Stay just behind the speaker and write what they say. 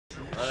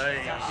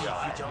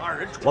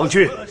王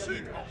君，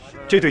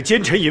这对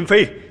奸臣淫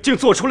妃竟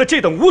做出了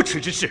这等无耻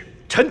之事，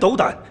臣斗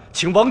胆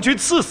请王君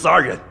赐死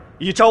二人，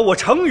以昭我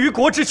成于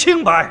国之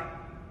清白。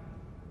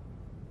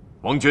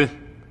王君，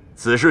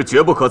此事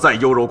绝不可再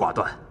优柔寡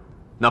断。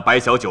那白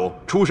小九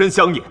出身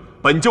乡野，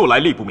本就来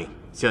历不明，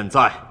现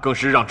在更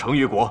是让成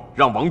于国，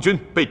让王君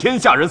被天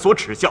下人所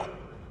耻笑，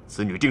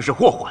此女定是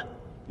祸患，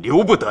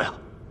留不得呀！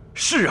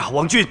是啊，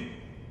王君。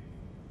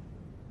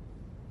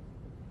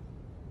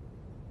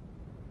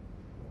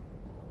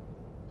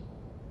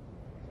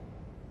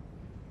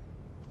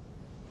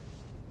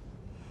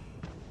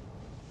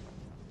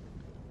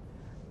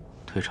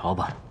退朝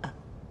吧。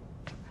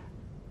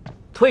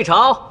退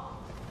朝。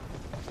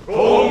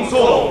恭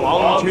送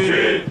王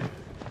君。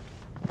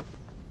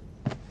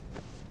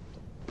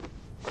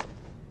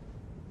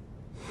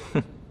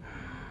哼。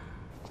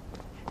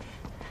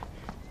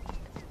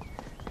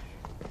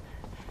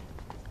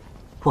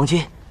王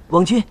君，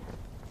王君，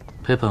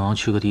陪本王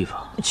去个地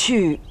方。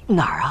去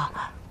哪儿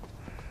啊？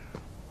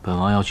本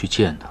王要去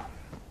见他，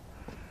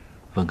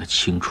问个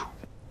清楚。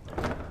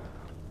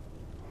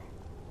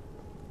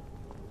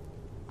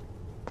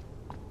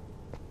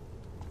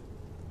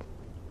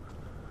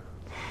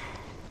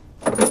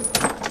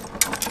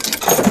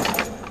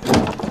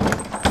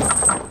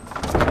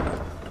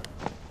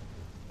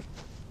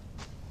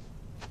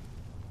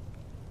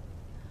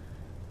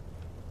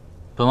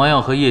本王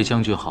要和叶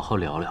将军好好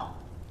聊聊，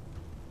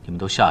你们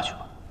都下去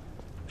吧。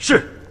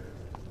是。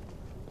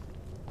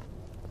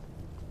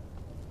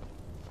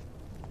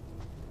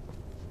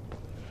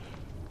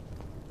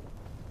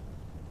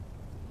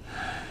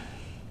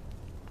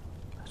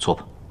坐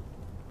吧。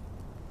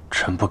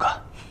臣不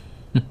敢。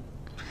哼，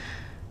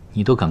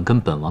你都敢跟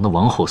本王的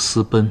王后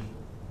私奔，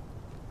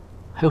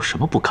还有什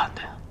么不敢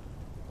的呀？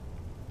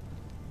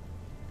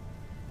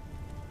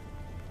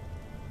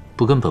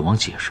不跟本王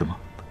解释吗？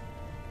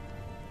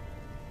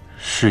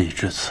事已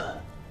至此，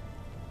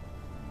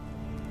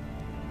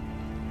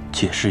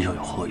解释又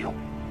有何用？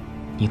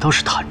你倒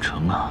是坦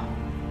诚啊！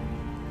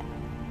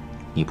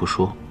你不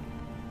说，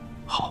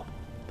好。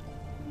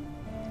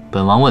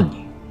本王问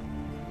你，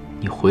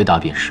你回答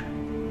便是。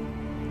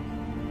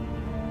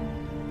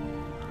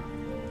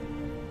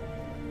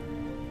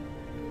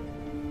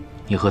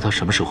你和他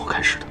什么时候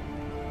开始的？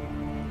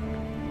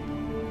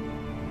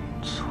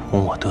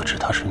从我得知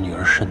她是女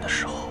儿身的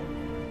时候，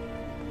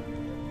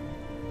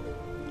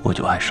我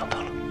就爱上她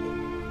了。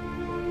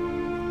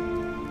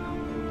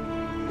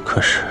可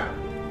是，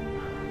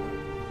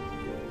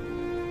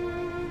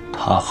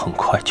她很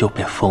快就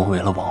被封为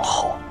了王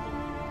后。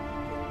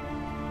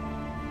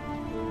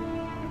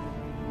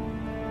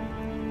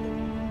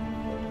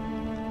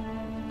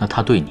那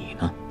她对你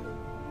呢？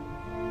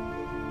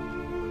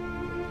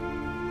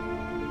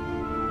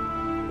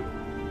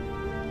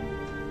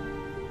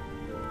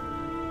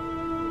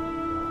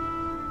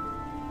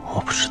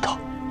我不知道。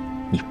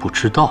你不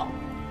知道？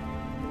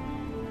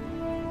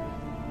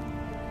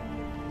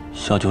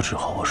小九只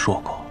和我说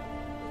过，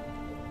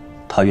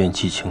他愿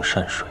寄情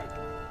山水，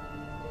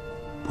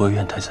不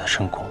愿待在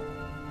深宫。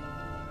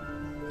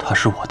他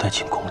是我带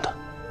进宫的，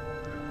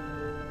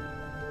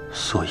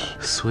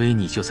所以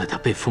你就在他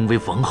被封为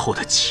王后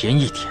的前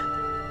一天，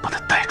把他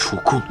带出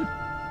宫。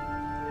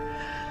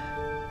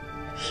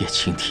叶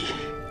青提，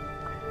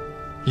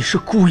你是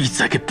故意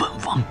在给本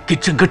王、给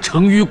整个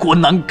成于国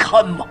难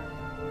堪吗？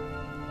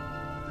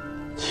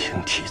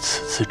青提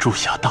此次铸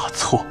下大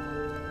错，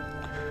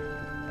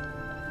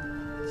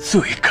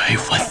罪该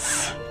万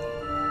死。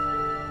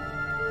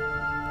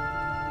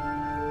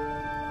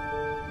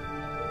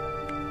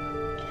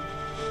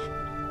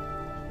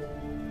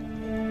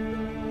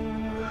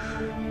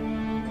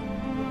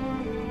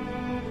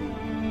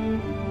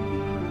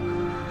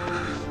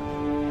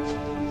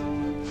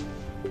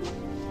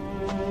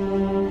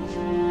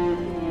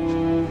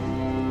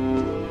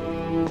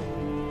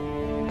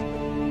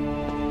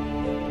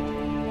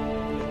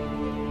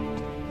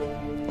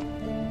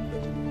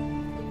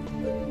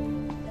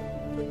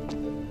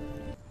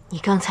你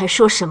刚才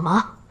说什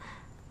么？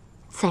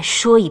再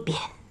说一遍。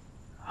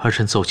儿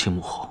臣奏请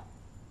母后，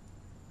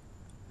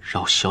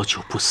饶小九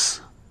不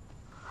死。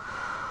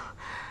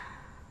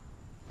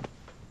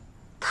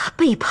他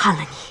背叛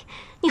了你，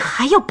你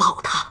还要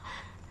保他？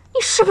你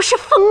是不是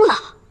疯了？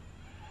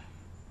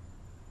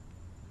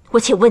我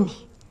且问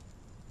你，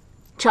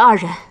这二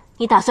人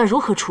你打算如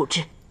何处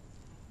置？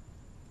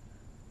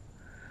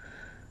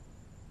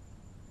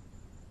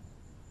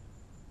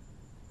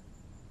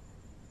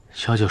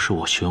小九是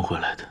我寻回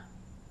来的，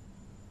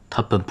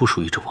他本不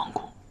属于这王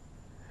宫，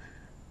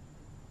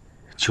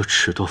就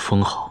褫夺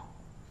封号，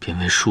贬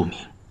为庶民，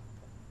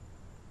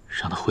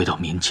让他回到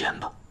民间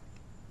吧。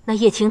那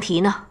叶青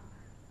提呢？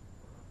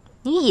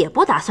你也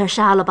不打算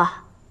杀了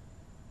吧？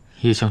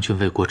叶将军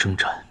为国征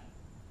战，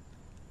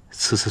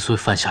此次虽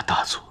犯下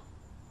大错，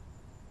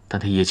但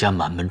他叶家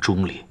满门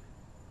忠烈，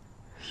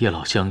叶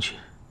老将军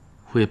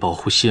为保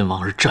护先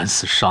王而战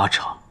死沙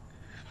场。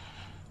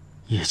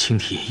叶青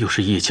提又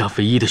是叶家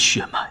唯一的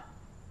血脉，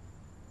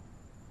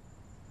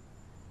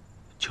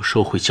就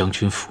收回将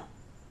军府，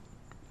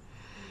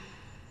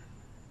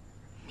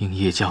命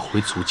叶家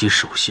回祖籍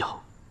守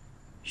孝，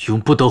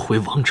永不得回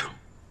王城，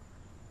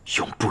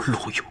永不录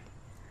用。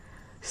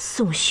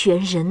宋玄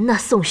仁呐，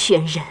宋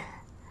玄仁！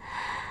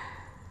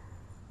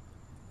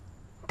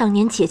当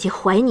年姐姐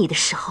怀你的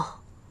时候，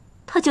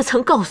她就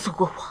曾告诉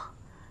过我，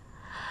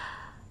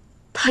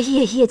她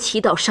夜夜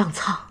祈祷上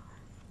苍，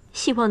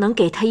希望能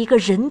给她一个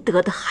仁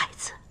德的孩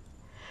子。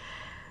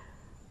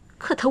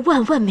可她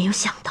万万没有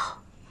想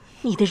到，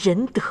你的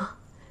仁德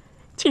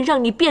竟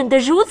让你变得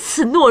如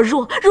此懦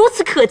弱，如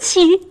此可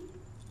欺。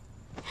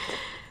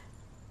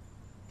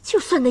就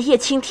算那叶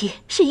青提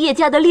是叶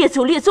家的列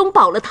祖列宗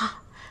保了她，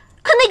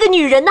可那个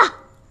女人呢？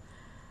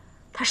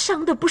她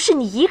伤的不是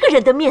你一个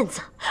人的面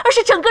子，而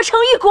是整个成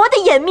玉国的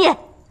颜面。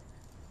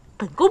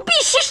本宫必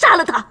须杀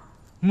了她！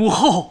母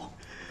后，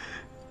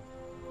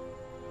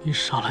你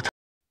杀了她。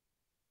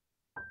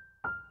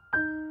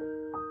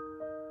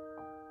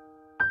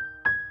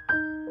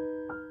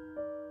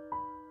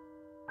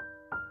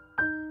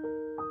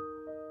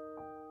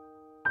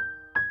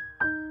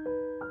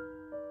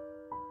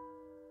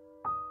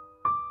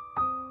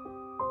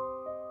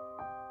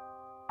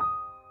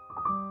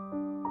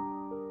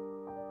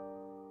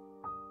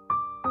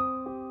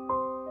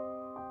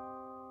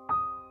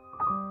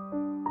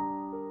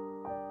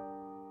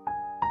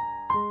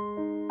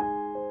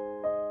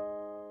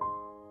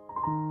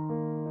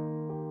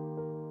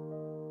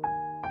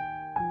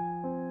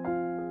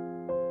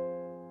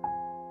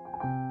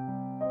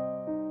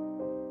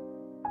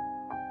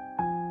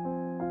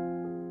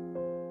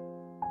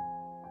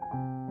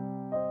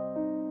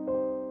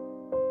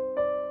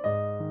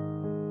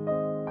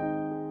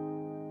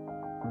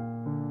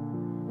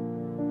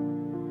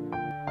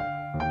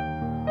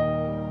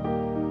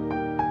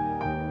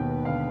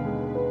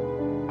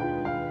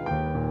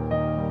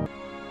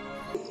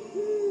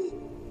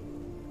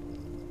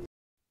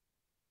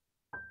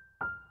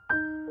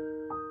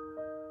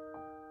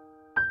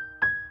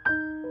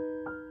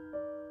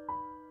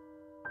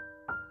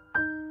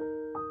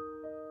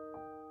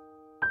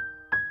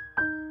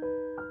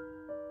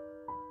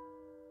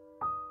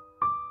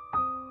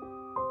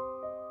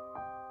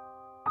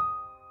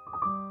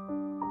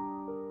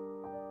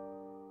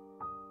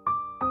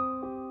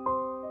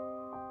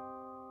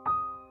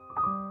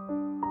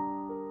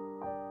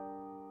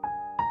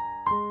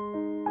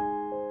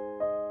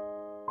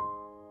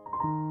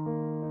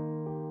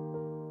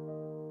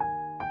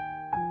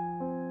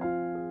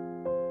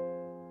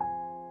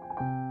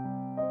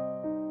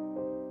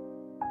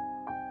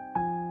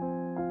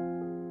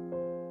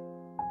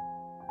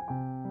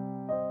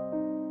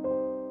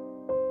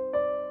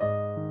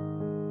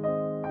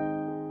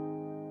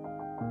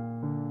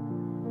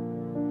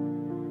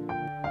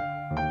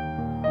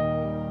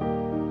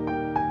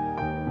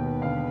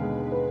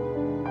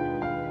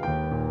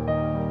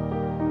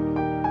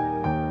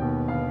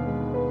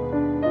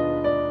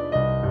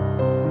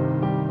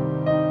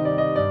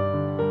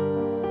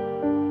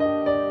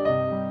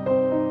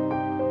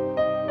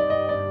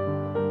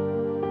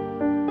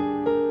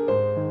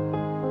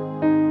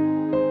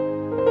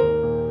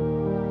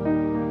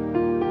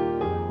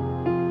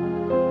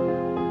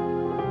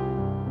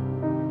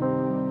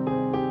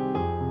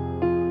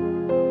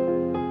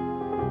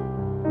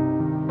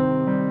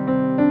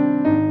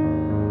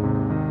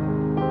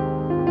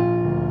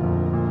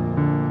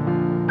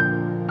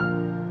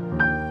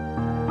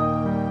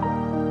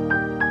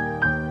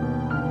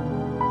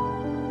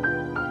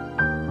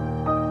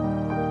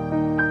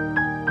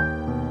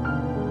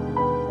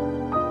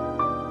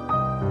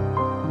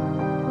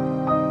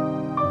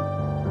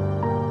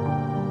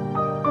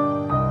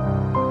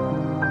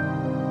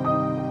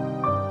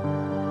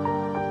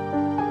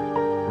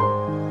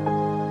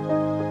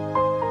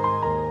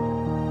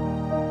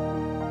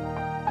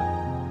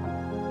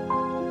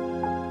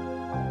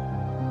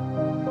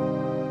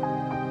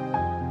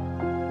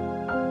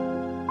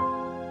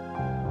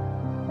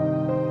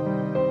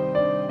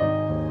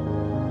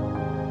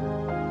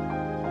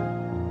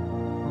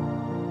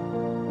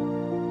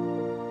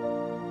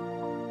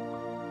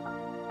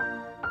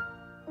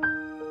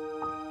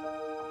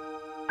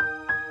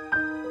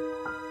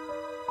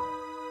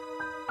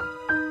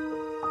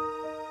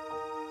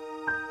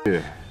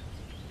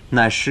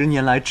乃10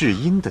年来至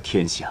阴的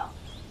天象，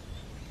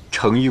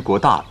成于国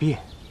大变，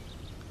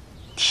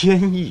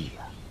天意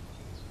呀！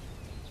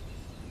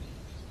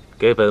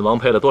给本王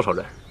配了多少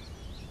人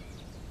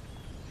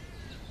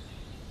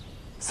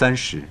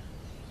？30。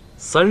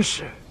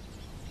30？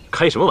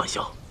开什么玩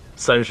笑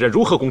！30人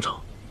如何攻城？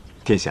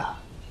殿下，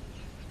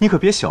你可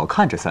别小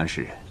看这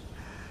30人，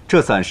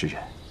这30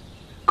人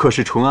可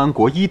是淳安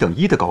国1等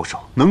1的高手，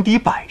能敌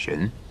100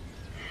人。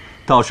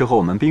到时候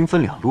我们兵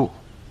分2路，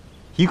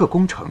一个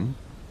攻城，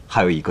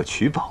还有一个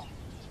取宝。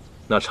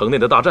那城内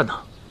的大战呢？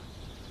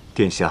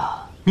殿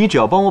下，你只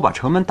要帮我把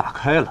城门打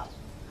开了，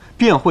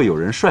便会有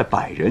人率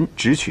100人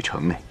直取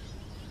城内。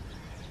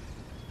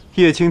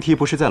叶青提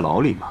不是在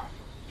牢里吗？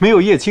没有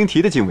叶青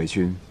提的禁卫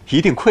军，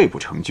一定溃不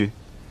成军。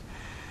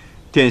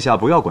殿下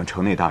不要管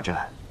城内大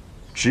战，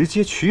直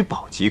接取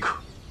宝即可。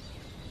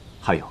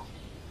还有，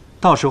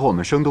到时候我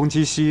们声东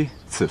击西，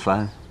此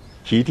番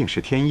一定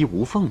是天衣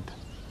无缝的。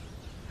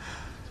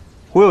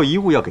我有遗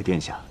物要给殿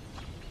下。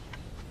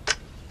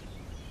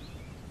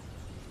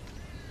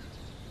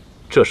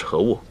这是何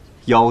物？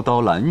妖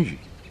刀蓝羽。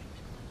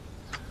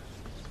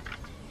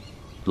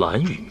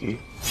蓝羽。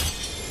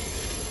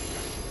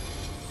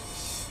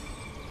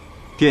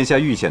殿下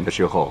遇险的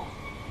时候，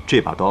这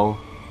把刀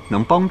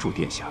能帮助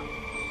殿下。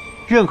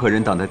任何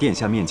人挡在殿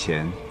下面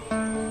前，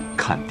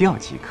砍掉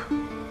即可。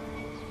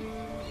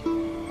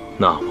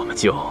那我们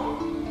就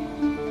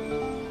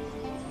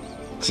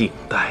静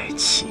待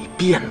其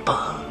变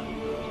吧。